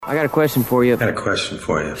I got a question for you.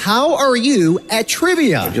 How are you at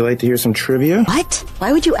trivia? Would you like to hear some trivia? What?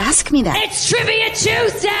 Why would you ask me that? It's Trivia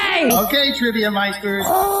Tuesday! Okay, Trivia Meister.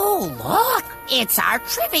 Oh, look. It's our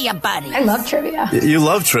trivia buddy. I love trivia. You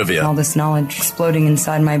love trivia. All this knowledge exploding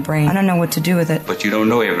inside my brain. I don't know what to do with it. But you don't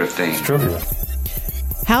know everything. It's trivia.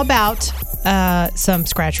 How about some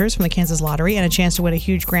scratchers from the Kansas Lottery and a chance to win a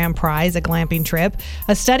huge grand prize, a glamping trip?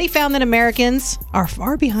 A study found that Americans are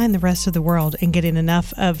far behind the rest of the world in getting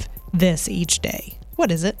enough of this each day. What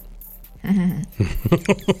is it?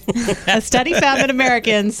 A study found that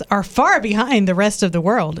Americans are far behind the rest of the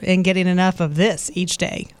world in getting enough of this each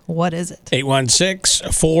day. What is it?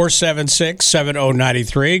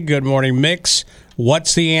 816-476-7093. Good morning, Mix.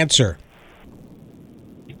 What's the answer?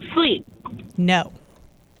 Sleep. No.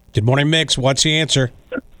 Good morning, Mix. What's the answer?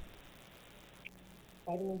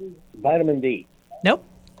 Vitamin D. Nope.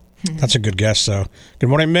 That's a good guess, though. Good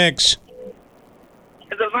morning, Mix. Is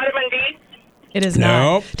it vitamin D? It is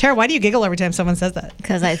Nope. not. Tara, why do you giggle every time someone says that?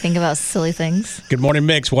 Because I think about silly things. Good morning,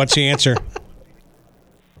 Mix. What's the answer?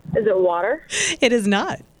 Is it water? It is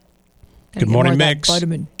not. Good morning, Mix.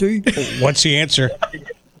 Vitamin D. What's the answer?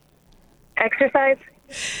 Exercise?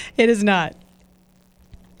 It is not.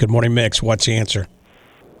 Good morning, Mix. What's the answer?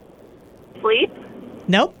 Sleep?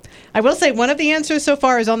 Nope. I will say one of the answers so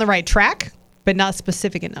far is on the right track, but not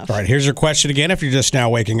specific enough. All right, here's your question again if you're just now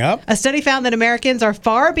waking up. A study found that Americans are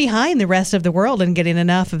far behind the rest of the world in getting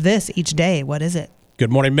enough of this each day. What is it?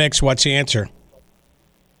 Good morning, Mix. What's the answer?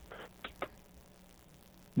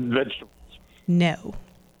 Vegetables. No.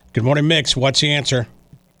 Good morning, Mix. What's the answer?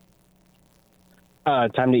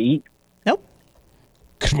 Time to eat? Nope.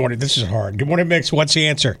 Good morning. This is hard. Good morning, Mix. What's the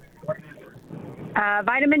answer?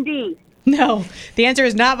 Vitamin D. No. The answer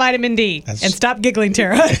is not vitamin D. And stop giggling,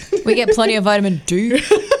 Tara. We get plenty of vitamin D.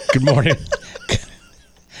 Good morning.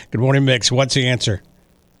 Good morning, Mix. What's the answer?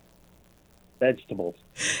 Vegetables.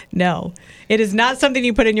 No. It is not something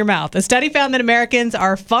you put in your mouth. A study found that Americans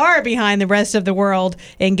are far behind the rest of the world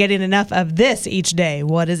in getting enough of this each day.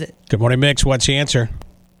 What is it? Good morning, Mix. What's the answer?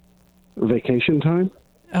 Vacation time?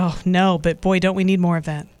 Oh, no. But boy, don't we need more of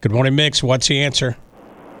that. Good morning, Mix. What's the answer?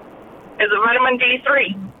 Is it vitamin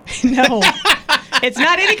D3? No. It's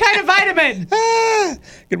not any kind of vitamin.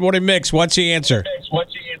 Good morning, Mix. What's the answer?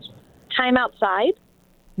 Time outside?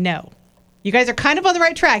 No. You guys are kind of on the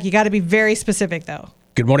right track. You got to be very specific, though.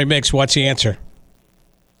 Good morning, Mix. What's the answer?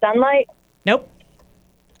 Sunlight? Nope.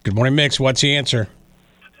 Good morning, Mix. What's the answer?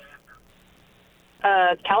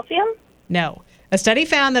 Calcium? No. A study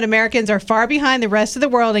found that Americans are far behind the rest of the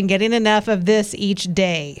world in getting enough of this each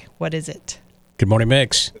day. What is it? Good morning,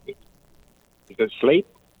 Mix. Is it sleep?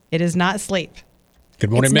 It is not sleep. Good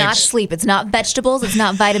morning, It's Mix. not sleep. It's not vegetables. It's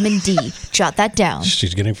not vitamin D. Jot that down.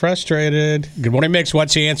 She's getting frustrated. Good morning, Mix.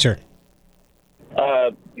 What's the answer?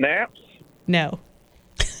 Naps? No.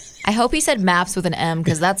 I hope he said maps with an M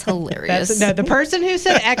because that's hilarious. No, the person who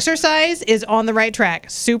said exercise is on the right track.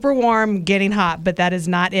 Super warm, getting hot, but that is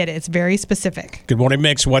not it. It's very specific. Good morning,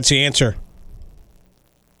 Mix. What's the answer?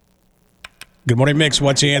 Good morning, Mix.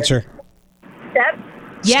 What's the answer? Steps?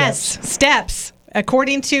 Yes, steps.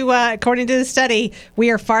 According to the study, we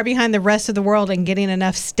are far behind the rest of the world in getting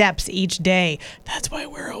enough steps each day. That's why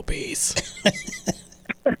we're obese.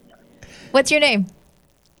 What's your name?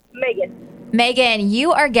 Megan. Megan,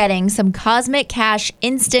 you are getting some Cosmic Cash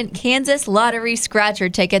Instant Kansas Lottery Scratcher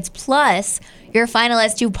tickets, plus you're a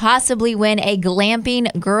finalist to possibly win a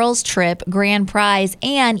glamping girls trip grand prize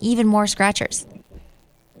and even more scratchers.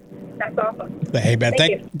 That's awesome. Hey, man,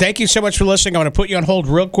 thank you so much for listening. I'm going to put you on hold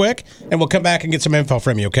real quick, and we'll come back and get some info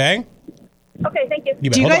from you, okay? Okay, thank you.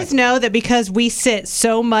 Do you guys know that because we sit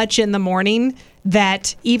so much in the morning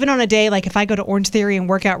that even on a day like if I go to Orange Theory and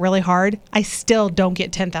work out really hard, I still don't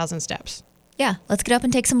get 10,000 steps? Yeah, let's get up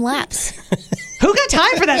and take some laps. Who got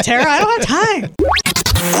time for that, Tara? I don't have time.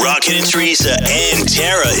 Rocket and Teresa and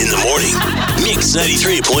Tara in the morning. Mix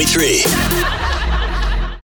 93.3.